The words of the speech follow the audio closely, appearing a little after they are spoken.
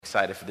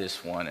excited for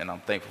this one, and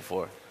I'm thankful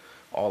for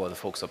all of the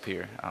folks up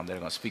here that are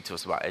going to speak to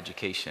us about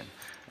education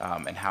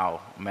and how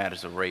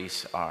matters of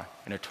race are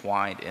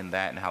intertwined in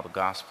that and how the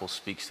gospel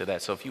speaks to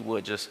that. So if you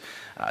would just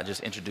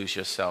introduce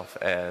yourself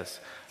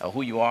as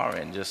who you are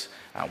and just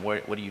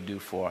what do you do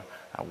for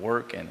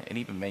work and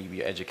even maybe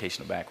your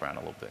educational background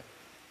a little bit.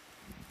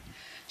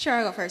 Sure,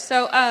 I'll go first.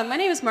 So my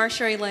name is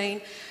Marsha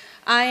Lane.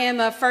 I am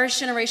a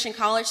first-generation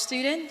college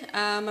student.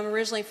 I'm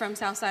originally from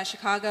Southside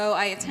Chicago.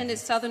 I attended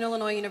Southern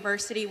Illinois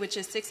University, which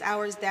is 6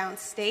 hours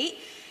downstate,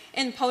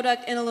 in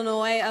Podunk,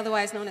 Illinois,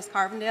 otherwise known as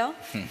Carbondale.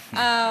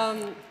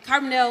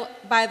 Carbondale,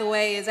 by the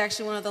way, is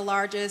actually one of the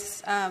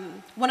largest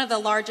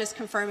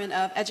conferment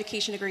of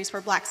education degrees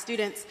for Black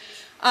students.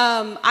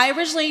 I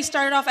originally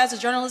started off as a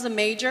journalism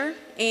major,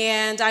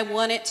 and I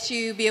wanted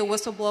to be a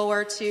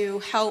whistleblower to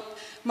help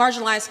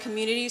marginalized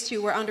communities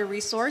who were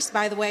under-resourced.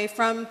 By the way,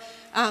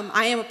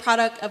 I am a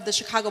product of the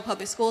Chicago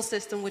public school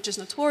system, which is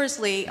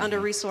notoriously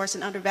under-resourced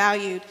and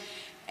undervalued.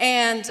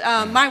 And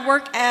my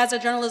work as a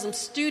journalism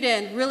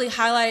student really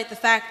highlighted the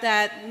fact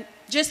that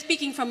just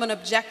speaking from an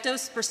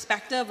objective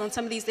perspective on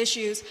some of these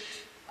issues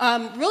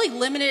really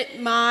limited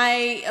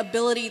my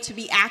ability to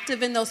be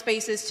active in those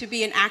spaces, to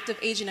be an active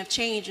agent of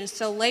change. And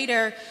so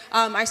later,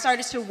 I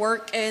started to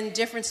work in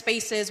different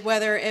spaces,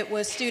 whether it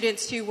was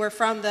students who were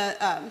from the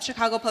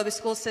Chicago public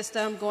school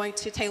system going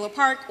to Taylor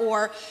Park,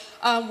 or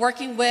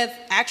working with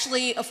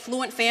actually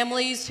affluent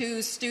families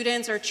whose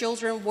students or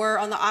children were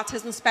on the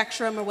autism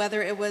spectrum, or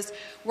whether it was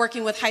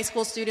working with high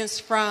school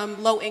students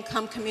from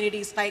low-income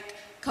communities like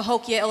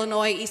Cahokia,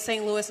 Illinois, East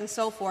St. Louis, and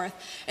so forth.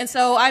 And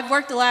so I've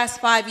worked the last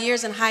 5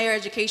 years in higher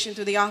education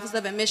through the Office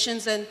of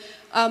Admissions, and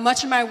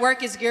much of my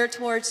work is geared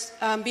towards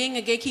being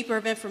a gatekeeper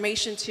of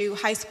information to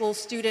high school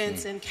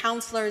students and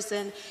counselors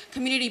and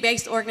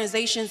community-based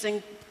organizations,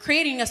 and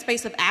creating a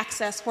space of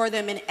access for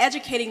them and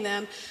educating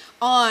them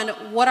on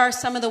what are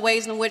some of the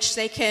ways in which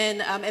they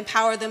can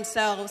empower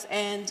themselves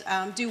and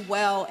do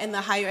well in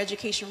the higher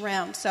education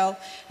realm. So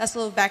that's a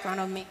little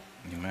background on me.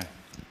 Amen.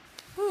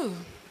 Whew.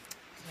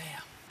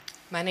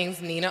 My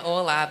name's Nina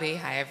Oalabi.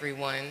 Hi,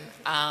 everyone.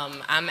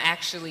 I'm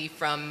actually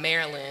from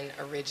Maryland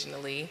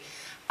originally.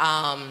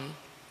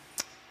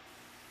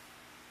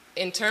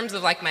 In terms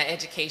of like my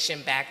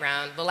education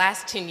background, the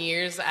last 10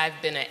 years I've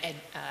been an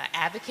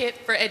advocate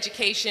for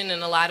education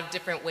in a lot of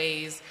different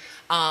ways,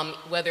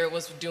 whether it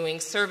was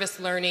doing service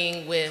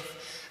learning with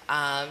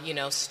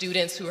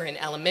students who are in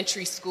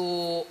elementary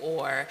school,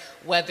 or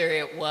whether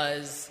it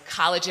was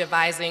college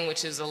advising,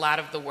 which is a lot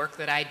of the work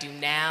that I do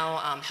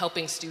now,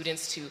 helping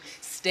students to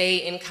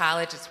stay in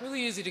college. It's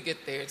really easy to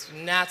get there. It's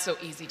not so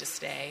easy to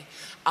stay.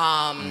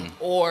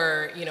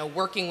 Or,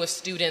 working with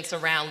students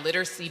around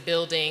literacy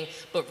building,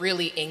 but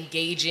really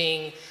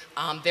engaging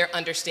their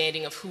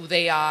understanding of who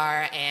they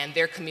are and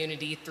their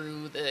community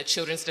through the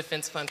Children's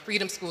Defense Fund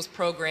Freedom Schools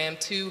program,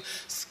 to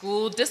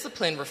school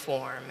discipline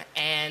reform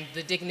and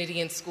the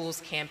Dignity in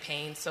Schools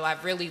campaign. So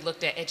I've really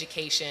looked at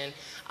education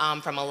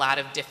from a lot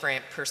of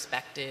different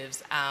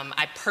perspectives.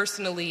 I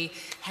personally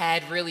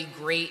had really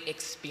great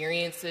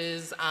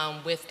experiences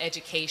with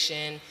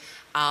education.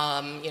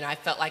 I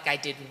felt like I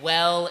did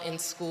well in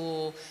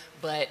school,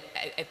 but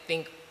I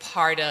think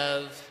part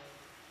of,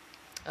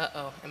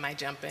 am I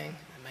jumping?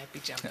 I might be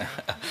jumping.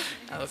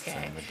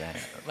 Okay.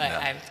 But no.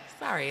 I'm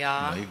sorry,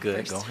 y'all. No, you're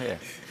good. Go ahead.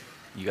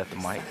 You got the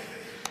mic.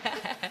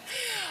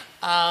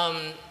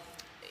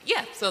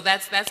 Yeah, so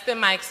that's been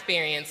my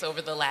experience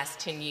over the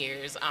last 10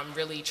 years. I'm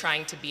really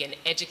trying to be an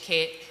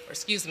advocate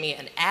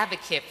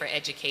for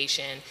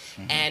education,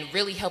 and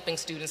really helping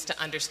students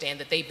to understand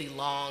that they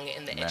belong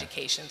in the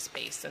education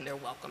space and they're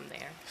welcome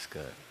there. That's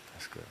good.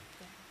 That's good.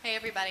 Hey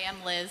everybody,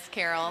 I'm Liz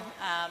Carroll.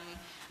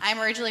 I'm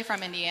originally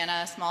from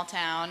Indiana, a small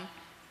town.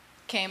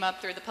 Came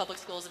up through the public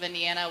schools of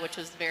Indiana, which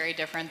was very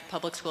different. The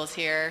public schools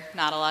here,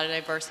 not a lot of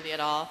diversity at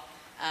all.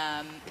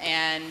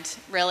 And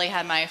really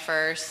had my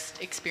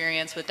first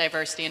experience with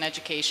diversity in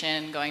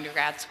education going to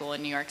grad school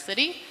in New York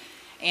City.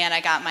 And I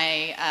got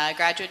my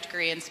graduate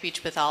degree in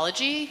speech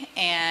pathology,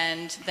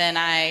 and then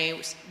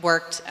I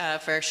worked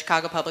for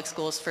Chicago Public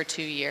Schools for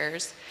 2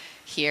 years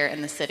here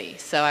in the city.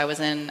 So I was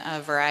in a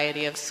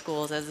variety of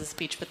schools as a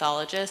speech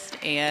pathologist,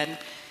 and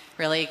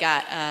really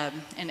got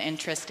an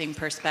interesting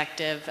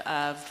perspective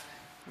of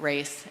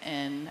race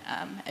in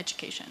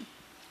education.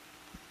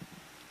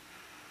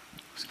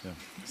 That's good.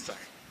 Sorry.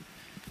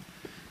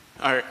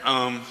 All right,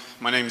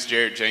 my name is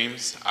Jared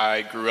James.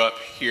 I grew up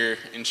here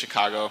in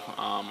Chicago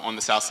on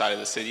the south side of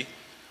the city.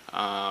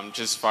 Just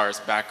as far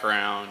as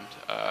background,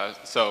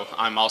 so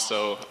I'm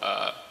also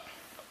a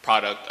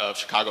product of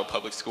Chicago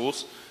Public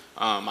Schools.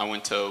 I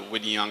went to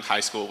Whitney Young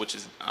High School, which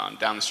is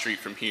down the street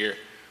from here.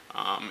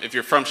 If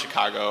you're from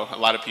Chicago, a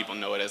lot of people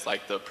know it as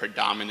like the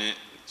predominant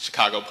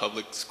Chicago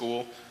public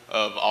school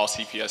of all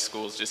CPS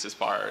schools, just as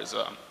far as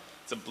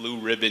it's a blue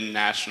ribbon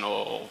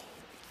national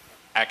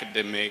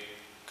academic,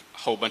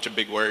 whole bunch of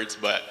big words,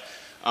 but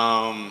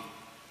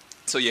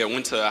so yeah,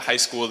 went to high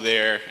school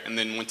there, and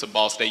then went to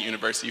Ball State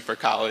University for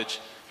college,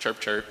 chirp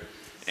chirp,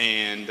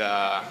 and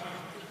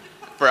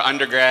for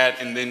undergrad,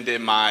 and then did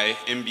my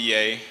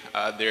MBA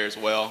there as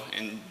well.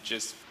 And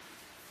just,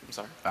 I'm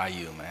sorry.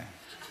 IU, man.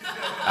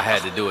 I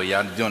had to do it.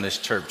 Y'all doing this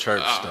chirp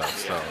stuff,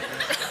 so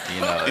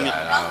you know.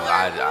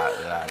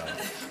 I don't.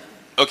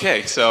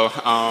 Okay, so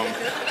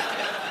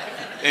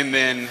and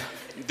then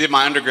did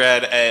my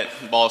undergrad at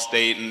Ball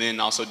State, and then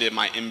also did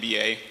my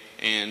MBA,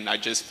 and I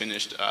just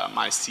finished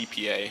my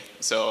CPA.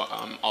 So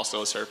I'm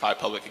also a certified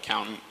public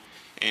accountant,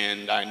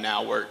 and I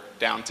now work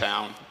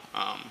downtown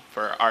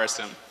for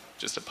RSM,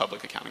 just a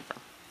public accounting firm.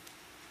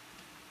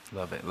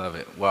 Love it, love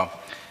it. Well,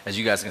 as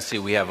you guys can see,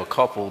 we have a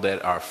couple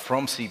that are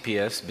from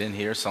CPS, been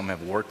here. Some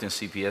have worked in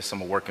CPS,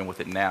 some are working with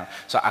it now.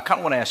 So I kind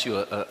of want to ask you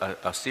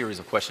a series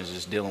of questions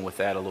just dealing with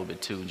that a little bit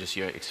too, just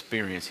your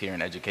experience here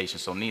in education.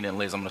 So Nina and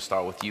Liz, I'm going to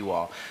start with you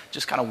all.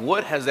 Just kind of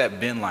what has that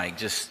been like,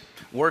 just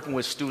working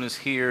with students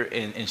here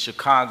in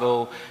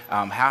Chicago?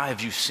 How have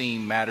you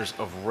seen matters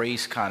of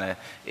race kind of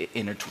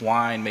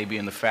intertwined maybe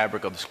in the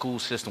fabric of the school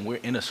system?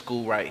 We're in a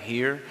school right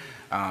here.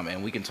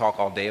 And we can talk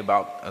all day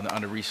about the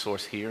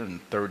under-resourced here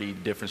and 30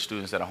 different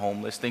students that are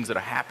homeless, things that are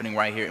happening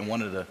right here in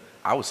one of the,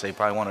 I would say,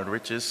 probably one of the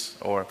richest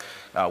or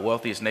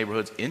wealthiest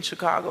neighborhoods in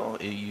Chicago,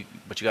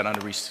 but you got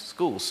under-resourced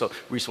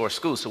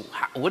schools. So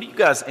what do you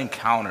guys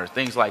encounter,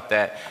 things like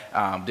that,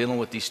 dealing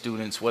with these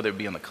students, whether it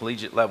be on the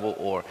collegiate level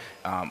or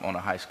on a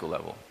high school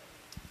level?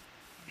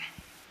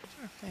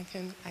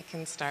 Sure, I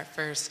can start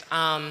first.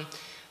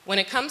 When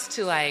it comes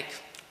to like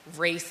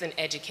race and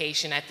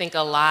education, I think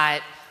a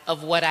lot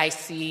of what I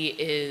see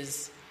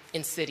is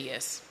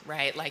insidious,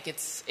 right? Like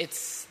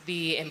it's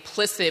the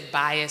implicit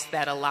bias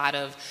that a lot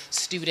of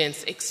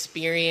students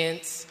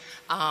experience.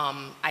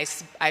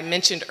 I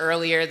mentioned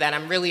earlier that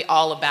I'm really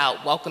all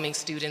about welcoming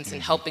students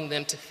and helping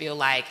them to feel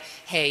like,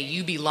 hey,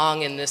 you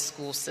belong in this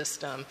school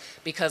system,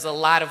 because a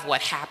lot of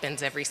what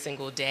happens every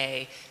single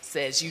day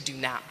says you do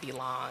not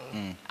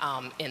belong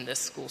in this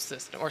school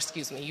system, or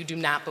excuse me, you do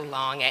not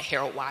belong at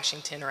Harold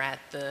Washington or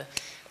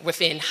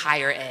within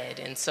higher ed.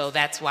 And so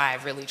that's why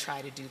I really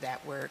try to do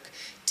that work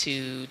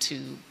to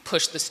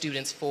push the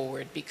students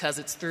forward, because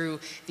it's through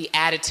the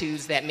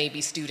attitudes that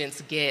maybe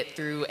students get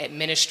through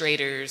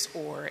administrators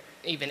or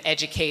even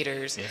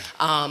educators,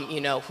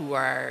 who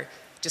are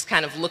just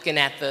kind of looking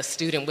at the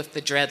student with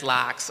the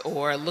dreadlocks,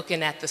 or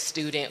looking at the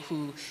student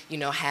who,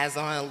 has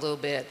on a little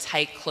bit of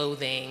tight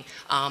clothing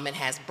and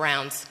has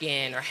brown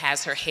skin or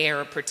has her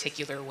hair a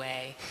particular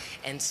way.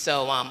 And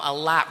so a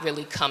lot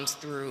really comes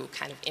through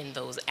kind of in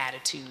those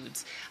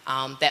attitudes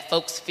that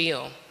folks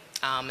feel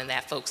and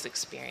that folks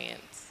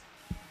experience.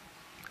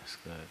 That's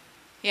good.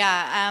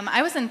 Yeah,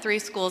 I was in 3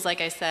 schools,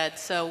 like I said.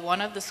 So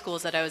one of the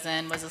schools that I was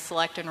in was a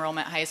select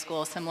enrollment high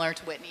school, similar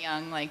to Whitney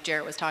Young, like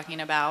Jarrett was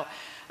talking about.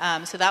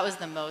 So that was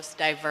the most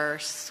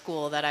diverse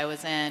school that I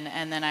was in.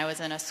 And then I was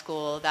in a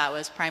school that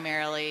was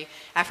primarily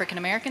African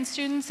American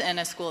students and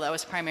a school that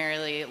was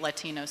primarily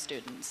Latino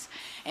students.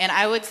 And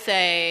I would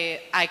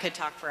say I could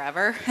talk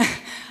forever,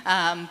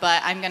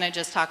 but I'm going to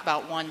just talk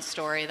about one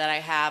story that I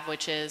have,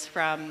 which is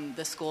from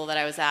the school that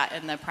I was at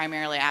in the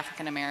primarily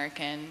African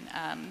American,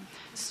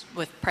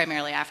 with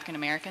primarily African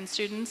American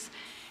students.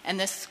 And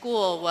this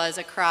school was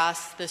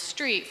across the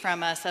street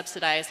from a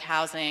subsidized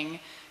housing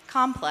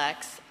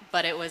complex,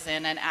 but it was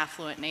in an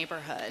affluent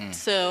neighborhood.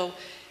 So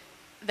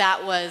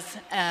that was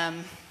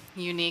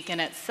unique in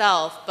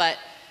itself, but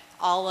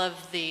all of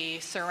the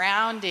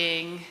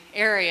surrounding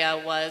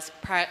area was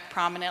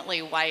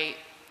prominently white,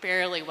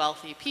 fairly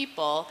wealthy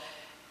people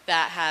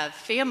that have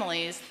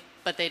families,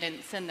 but they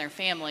didn't send their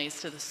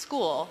families to the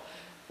school.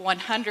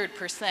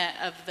 100%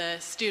 of the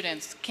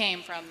students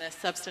came from this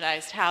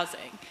subsidized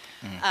housing.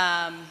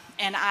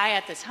 And I,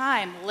 at the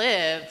time,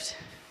 lived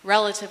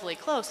relatively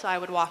close, so I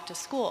would walk to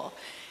school.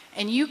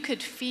 And you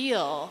could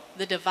feel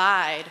the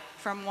divide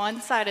from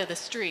one side of the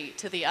street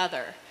to the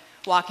other,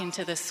 walking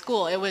to this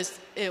school. It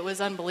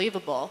was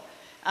unbelievable.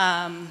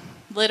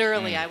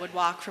 Literally, I would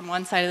walk from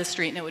one side of the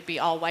street, and it would be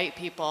all white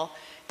people,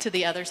 to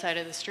the other side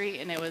of the street,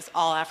 and it was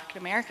all African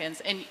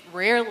Americans. And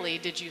rarely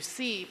did you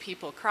see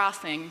people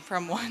crossing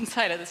from one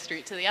side of the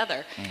street to the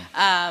other.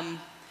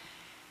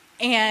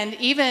 And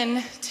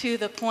even to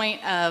the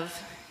point of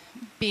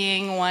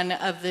being one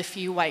of the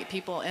few white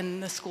people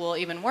in the school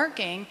even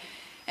working,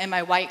 and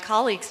my white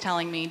colleagues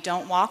telling me,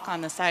 don't walk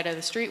on the side of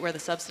the street where the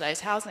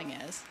subsidized housing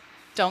is.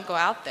 Don't go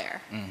out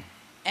there.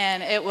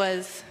 And it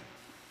was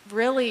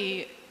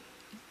really,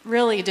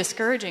 really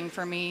discouraging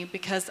for me,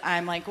 because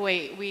I'm like,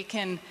 wait, we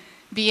can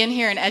be in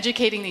here and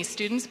educating these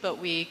students, but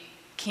we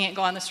can't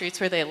go on the streets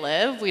where they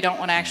live. We don't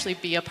want to actually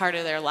be a part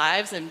of their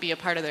lives and be a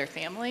part of their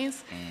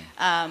families.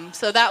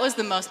 So that was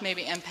the most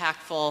maybe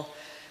impactful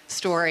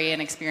story and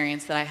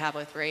experience that I have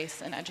with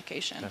race and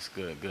education. That's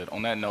good, good.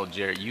 On that note,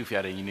 Jared, you've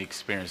had a unique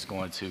experience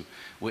going to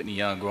Whitney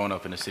Young, growing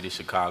up in the city of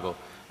Chicago.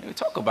 And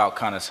talk about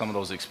kind of some of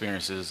those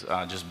experiences,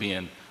 just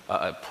being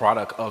a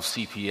product of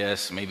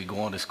CPS, maybe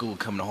going to school,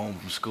 coming home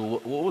from school.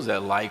 What was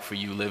that like for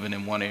you, living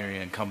in one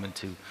area and coming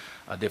to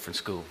a different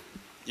school?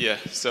 Yeah,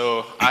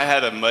 so I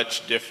had a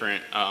much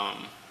different,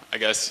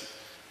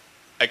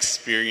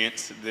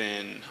 experience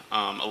than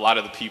a lot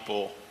of the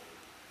people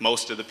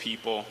most of the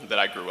people that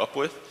I grew up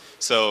with.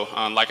 So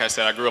like I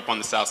said, I grew up on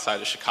the south side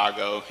of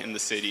Chicago in the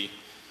city.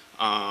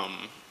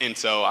 And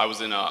so I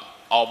was in an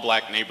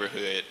all-black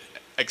neighborhood,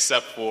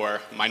 except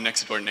for my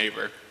next door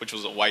neighbor, which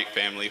was a white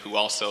family who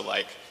also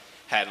like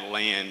had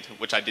land,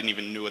 which I didn't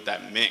even know what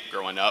that meant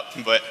growing up,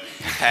 but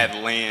had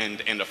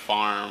land and a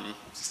farm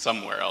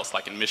somewhere else,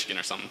 like in Michigan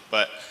or something.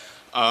 But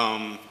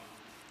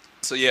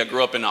so yeah, I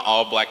grew up in an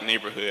all-black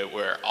neighborhood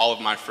where all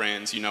of my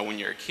friends, you know, when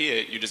you're a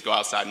kid, you just go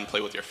outside and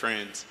play with your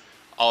friends.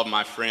 All of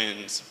my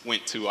friends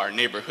went to our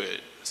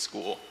neighborhood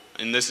school,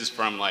 and this is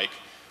from like,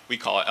 we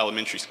call it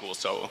elementary school,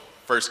 so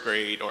first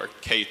grade or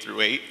K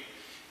through 8.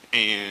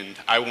 And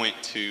I went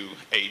to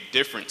a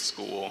different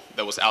school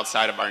that was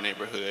outside of our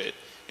neighborhood,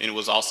 and it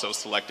was also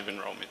selective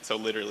enrollment. So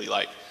literally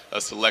like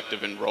a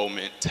selective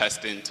enrollment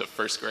test into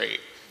first grade.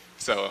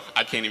 So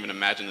I can't even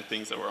imagine the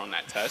things that were on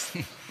that test.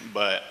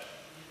 But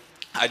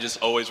I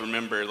just always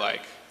remember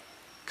like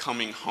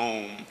coming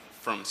home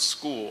from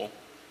school,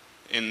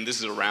 and this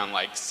is around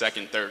like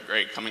second, third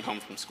grade, coming home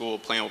from school,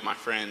 playing with my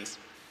friends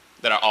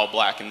that are all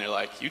black, and they're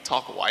like, you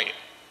talk white.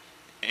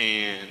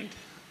 And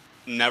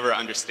never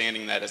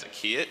understanding that as a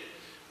kid,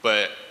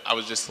 but I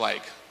was just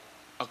like,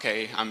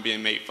 okay, I'm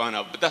being made fun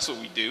of, but that's what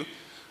we do.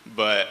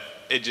 But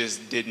it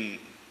just didn't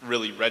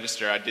really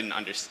register. I didn't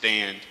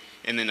understand.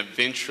 And then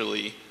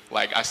eventually,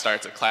 like, I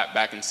started to clap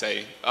back and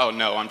say, oh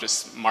no, I'm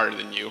just smarter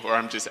than you, or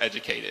I'm just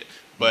educated.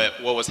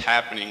 But what was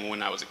happening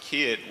when I was a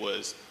kid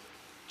was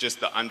just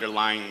the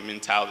underlying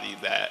mentality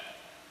that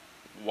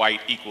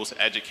white equals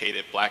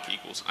educated, black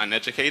equals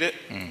uneducated.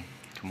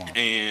 Come on.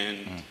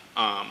 And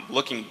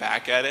looking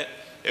back at it,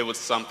 it was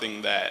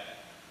something that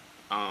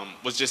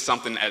was just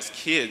something as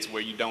kids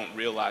where you don't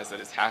realize that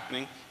it's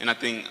happening. And I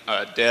think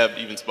Deb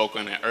even spoke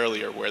on it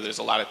earlier, where there's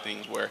a lot of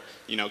things where,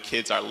 you know,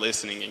 kids are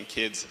listening and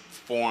kids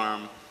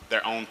form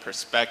their own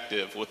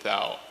perspective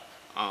without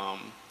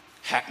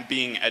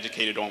being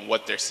educated on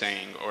what they're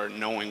saying or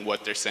knowing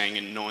what they're saying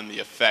and knowing the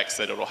effects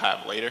that it'll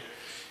have later.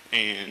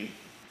 And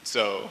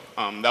so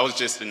that was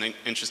just an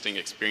interesting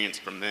experience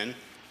from then.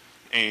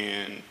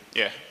 And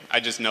yeah, I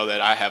just know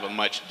that I have a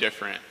much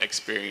different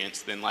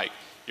experience than like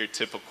your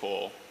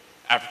typical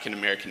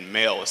African-American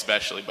male,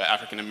 especially, but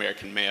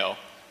African-American male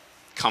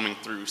coming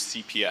through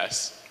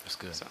CPS. That's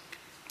good. So.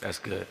 That's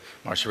good.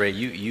 Marsha Ray,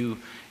 you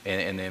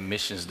and the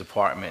admissions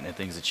department and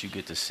things that you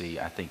get to see,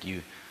 I think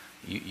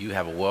you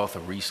have a wealth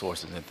of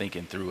resources in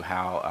thinking through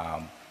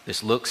how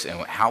this looks and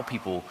how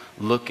people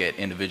look at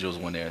individuals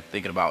when they're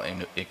thinking about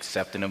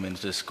accepting them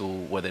into the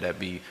school, whether that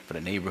be for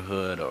the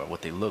neighborhood or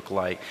what they look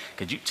like.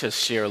 Could you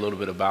just share a little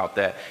bit about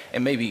that?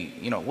 And maybe,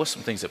 you know, what's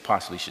some things that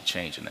possibly should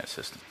change in that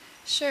system?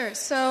 Sure.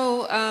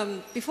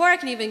 So before I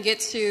can even get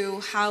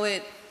to how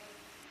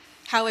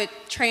it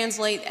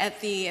translates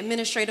at the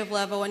administrative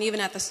level and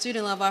even at the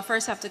student level, I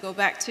first have to go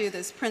back to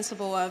this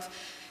principle of,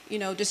 you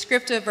know,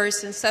 descriptive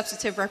versus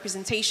substantive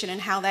representation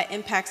and how that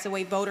impacts the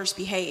way voters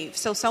behave.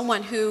 So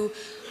someone who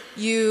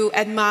you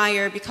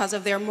admire because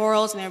of their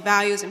morals and their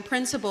values and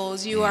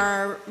principles, you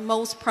are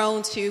most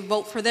prone to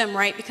vote for them,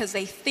 right? Because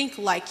they think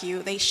like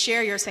you, they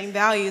share your same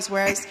values,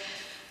 whereas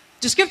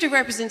descriptive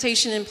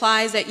representation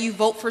implies that you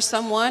vote for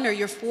someone or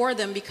you're for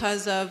them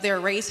because of their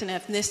race and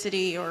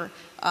ethnicity or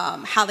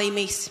how they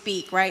may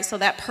speak, right? So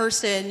that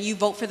person, you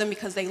vote for them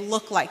because they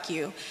look like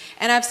you.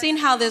 And I've seen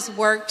how this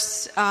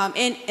works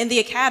in the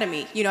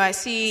academy. You know, I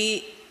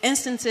see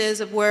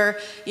instances of where,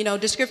 you know,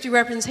 descriptive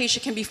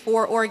representation can be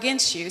for or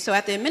against you. So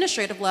at the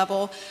administrative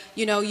level,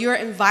 you know, you're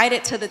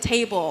invited to the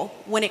table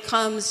when it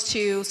comes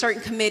to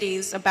certain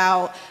committees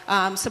about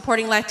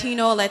supporting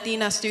Latino,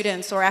 Latina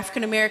students or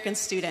African American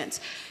students.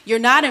 You're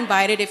not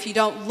invited if you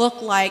don't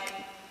look like,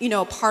 you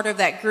know, part of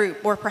that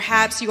group, or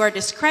perhaps you are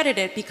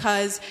discredited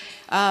because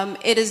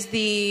it is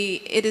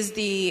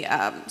the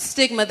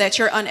stigma that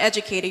you're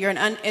uneducated. You're an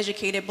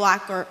uneducated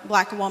black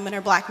woman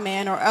or black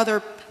man or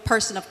other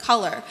person of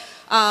color.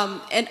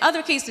 In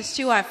other cases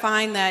too, I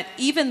find that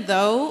even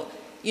though,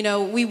 you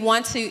know, we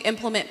want to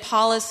implement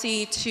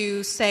policy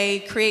to say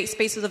create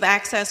spaces of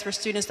access for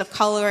students of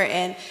color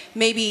and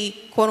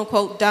maybe quote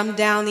unquote dumb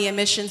down the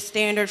admission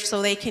standards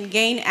so they can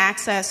gain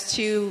access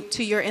to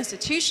your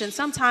institution,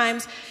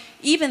 sometimes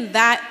even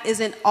that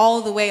isn't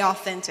all the way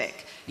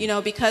authentic. You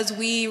know, because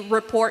we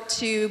report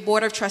to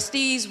Board of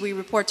Trustees, we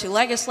report to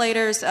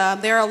legislators,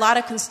 there are a lot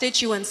of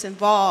constituents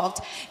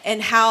involved in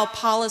how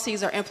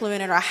policies are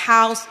implemented or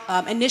how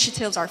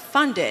initiatives are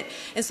funded.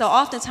 And so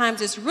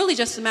oftentimes it's really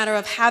just a matter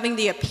of having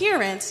the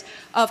appearance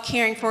of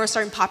caring for a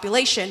certain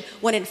population,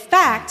 when in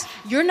fact,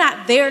 you're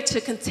not there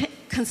to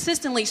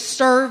consistently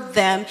serve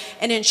them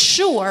and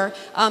ensure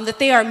that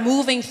they are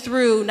moving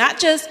through not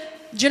just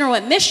general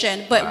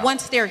admission, but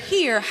once they're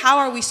here, how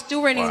are we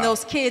stewarding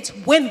those kids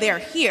when they're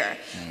here?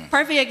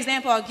 perfect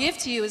example I'll give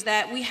to you is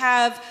that we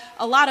have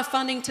a lot of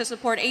funding to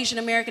support Asian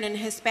American and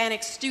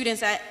Hispanic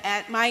students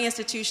at my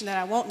institution that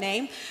I won't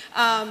name.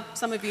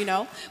 Some of you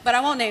know, but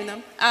I won't name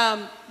them.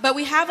 But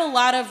we have a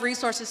lot of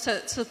resources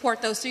to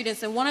support those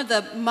students, and one of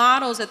the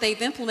models that they've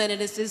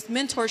implemented is this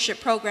mentorship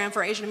program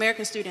for Asian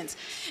American students.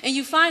 And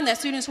you find that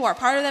students who are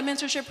part of that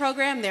mentorship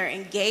program, they're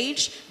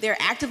engaged, they're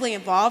actively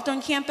involved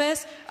on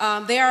campus,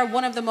 they are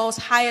one of the most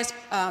highest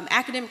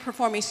academic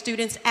performing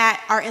students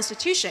at our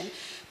institution.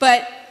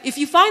 But if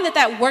you find that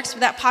that works for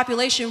that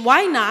population,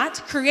 why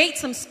not create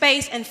some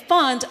space and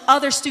fund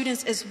other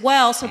students as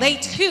well so they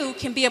too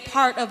can be a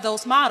part of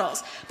those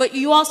models? But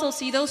you also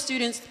see those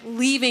students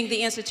leaving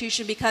the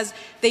institution because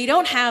they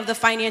don't have the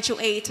financial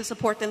aid to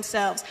support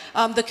themselves.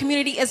 The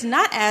community is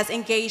not as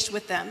engaged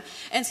with them.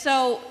 And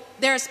so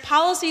there's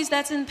policies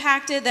that's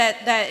impacted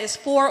that is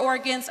for or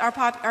against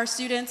our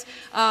students.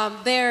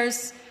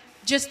 There's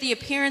just the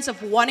appearance of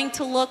wanting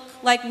to look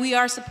like we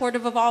are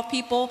supportive of all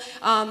people.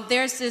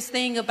 There's this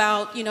thing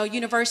about,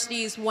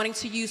 universities wanting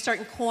to use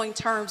certain coined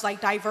terms like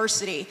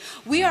diversity.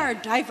 We are a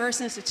diverse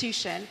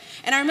institution.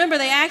 And I remember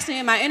they asked me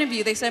in my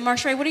interview, they said,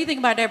 Marshae, what do you think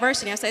about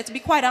diversity? I said, to be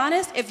quite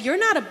honest, if you're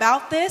not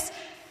about this,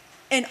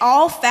 in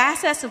all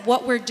facets of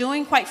what we're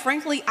doing, quite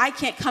frankly, I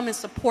can't come and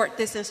support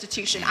this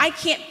institution. I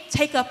can't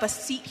take up a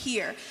seat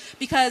here.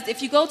 Because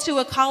if you go to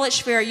a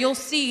college fair, you'll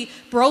see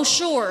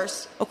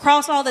brochures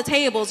across all the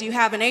tables. You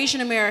have an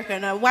Asian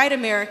American, a white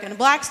American, a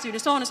black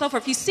student, so on and so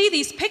forth. You see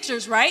these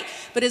pictures, right?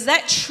 But is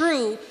that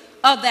true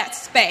of that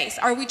space?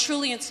 Are we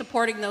truly in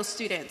supporting those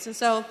students? And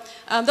so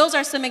those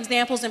are some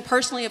examples. And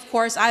personally, of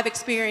course, I've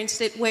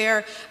experienced it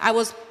where I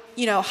was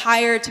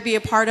hired to be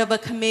a part of a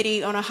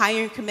committee, on a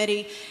hiring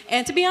committee.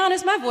 And to be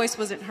honest, my voice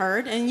wasn't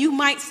heard. And you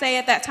might say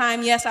at that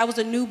time, yes, I was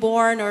a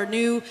newborn or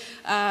new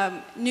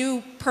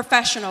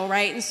professional,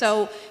 right? And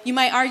so you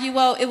might argue,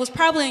 well, it was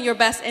probably in your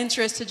best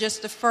interest to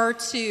just defer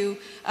to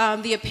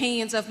the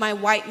opinions of my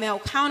white male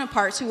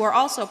counterparts who were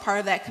also part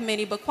of that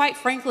committee. But quite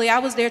frankly, I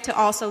was there to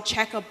also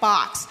check a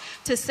box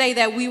to say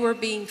that we were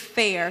being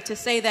fair, to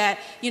say that,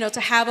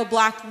 to have a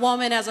black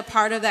woman as a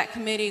part of that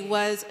committee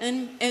was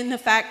in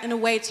a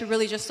way to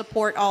really just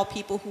support all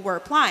people who were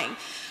applying.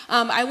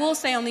 I will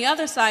say on the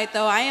other side,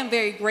 though, I am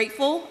very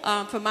grateful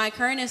for my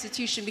current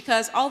institution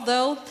because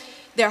although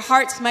their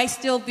hearts might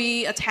still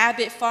be a tad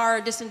bit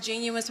far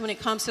disingenuous when it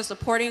comes to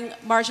supporting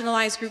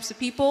marginalized groups of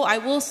people, I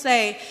will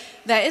say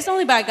that it's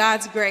only by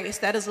God's grace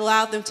that has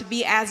allowed them to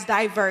be as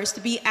diverse,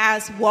 to be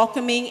as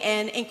welcoming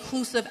and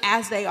inclusive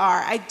as they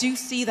are. I do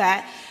see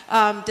that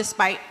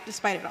despite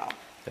it all.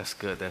 That's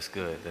good. That's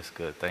good. That's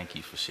good. Thank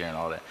you for sharing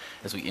all that.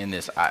 As we end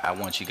this, I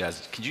want you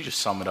guys, could you just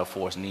sum it up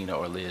for us, Nina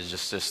or Liz,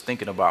 just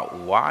thinking about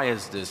why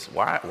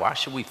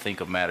should we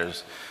think of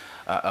matters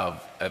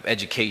of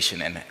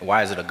education, and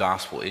why is it a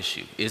gospel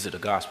issue? Is it a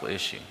gospel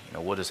issue?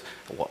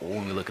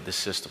 When we look at this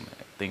system,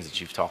 things that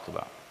you've talked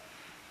about?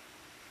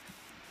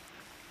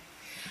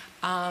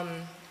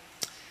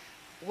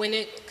 When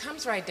it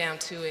comes right down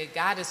to it,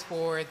 God is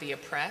for the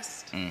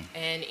oppressed,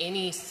 and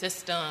any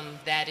system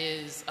that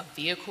is a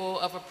vehicle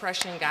of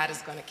oppression, God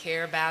is going to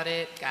care about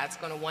it. God's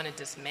going to want to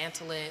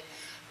dismantle it.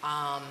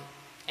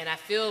 And I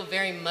feel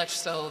very much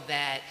so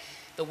that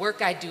the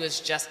work I do is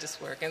justice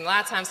work. And a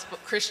lot of times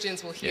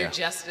Christians will hear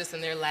justice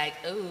and they're like,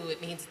 oh,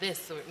 it means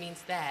this or it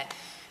means that.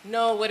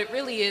 No, what it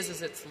really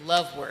is it's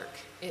love work.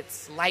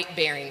 It's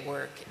light-bearing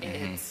work.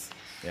 It's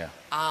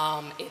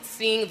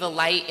seeing the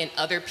light in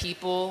other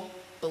people,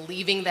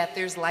 believing that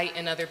there's light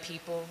in other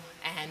people,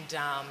 and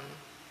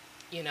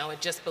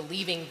just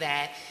believing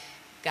that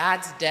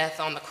God's death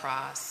on the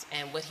cross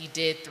and what he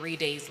did 3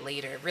 days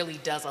later really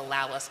does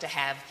allow us to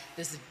have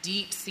this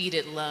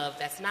deep-seated love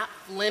that's not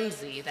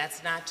flimsy,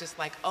 that's not just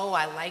like, oh,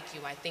 I like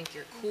you, I think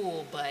you're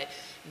cool, but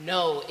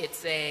no,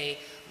 it's a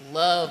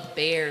love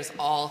bears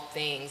all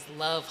things,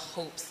 love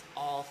hopes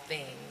all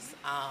things,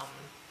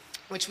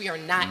 which we are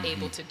not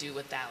able to do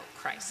without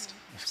Christ.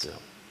 That's good.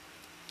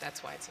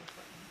 That's why it's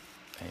important.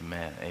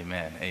 Amen,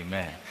 amen,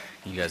 amen.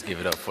 You guys give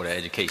it up for the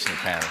educational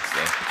panelists.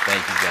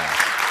 Thank you,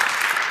 guys.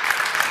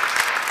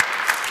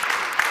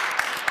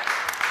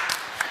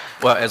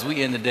 Well, as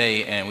we end the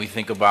day and we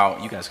think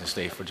about, you guys can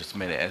stay for just a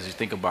minute, as you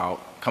think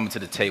about coming to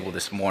the table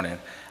this morning,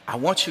 I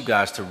want you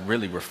guys to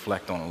really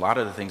reflect on a lot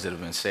of the things that have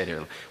been said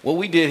here. What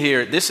we did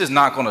here, this is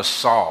not going to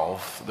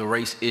solve the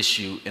race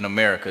issue in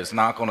America. It's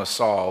not going to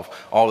solve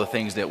all the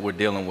things that we're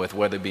dealing with,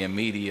 whether it be in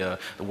media,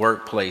 the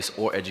workplace,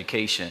 or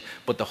education.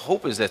 But the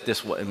hope is that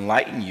this will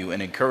enlighten you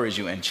and encourage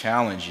you and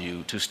challenge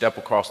you to step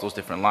across those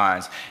different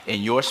lines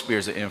in your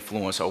spheres of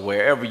influence or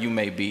wherever you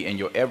may be in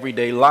your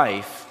everyday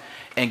life,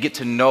 and get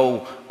to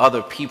know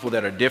other people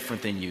that are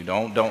different than you.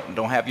 Don't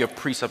have your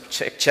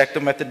check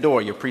them at the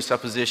door, your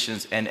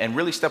presuppositions, and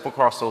really step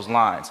across those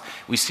lines.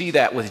 We see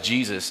that with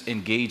Jesus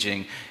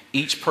engaging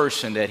each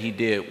person that he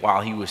did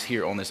while he was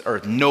here on this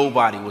earth.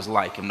 Nobody was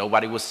like him.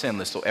 Nobody was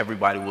sinless, so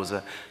everybody was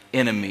an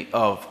enemy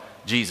of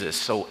Jesus.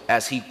 So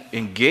as he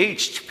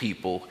engaged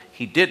people,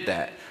 he did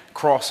that,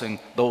 crossing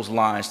those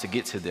lines to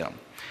get to them.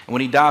 And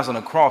when he dies on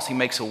the cross, he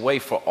makes a way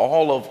for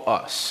all of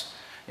us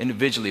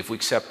individually, if we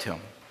accept him,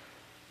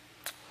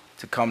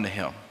 to come to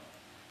him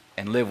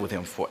and live with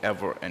him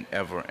forever and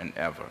ever and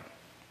ever.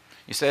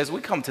 You say, as we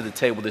come to the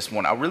table this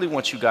morning, I really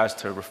want you guys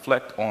to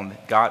reflect on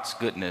God's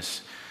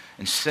goodness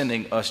in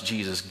sending us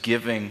Jesus,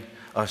 giving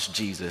us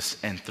Jesus,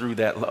 and through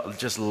that love,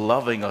 just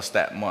loving us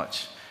that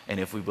much. And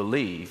if we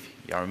believe,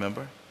 y'all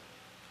remember,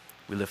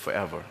 we live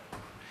forever.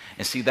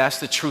 And see, that's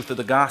the truth of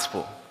the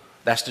gospel.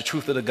 That's the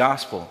truth of the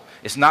gospel.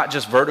 It's not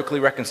just vertically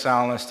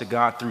reconciling us to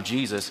God through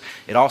Jesus,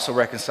 it also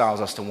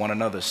reconciles us to one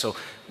another. So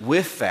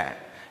with that,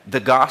 the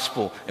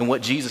gospel and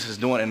what Jesus is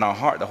doing in our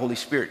heart, the Holy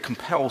Spirit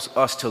compels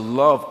us to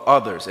love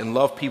others and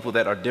love people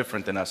that are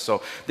different than us.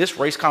 So this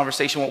race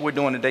conversation, what we're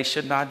doing today,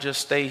 should not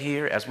just stay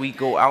here. As we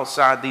go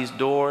outside these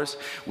doors,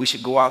 we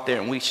should go out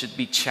there and we should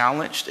be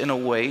challenged in a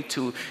way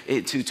to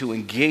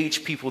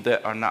engage people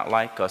that are not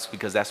like us,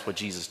 because that's what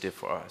Jesus did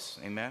for us.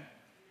 Amen.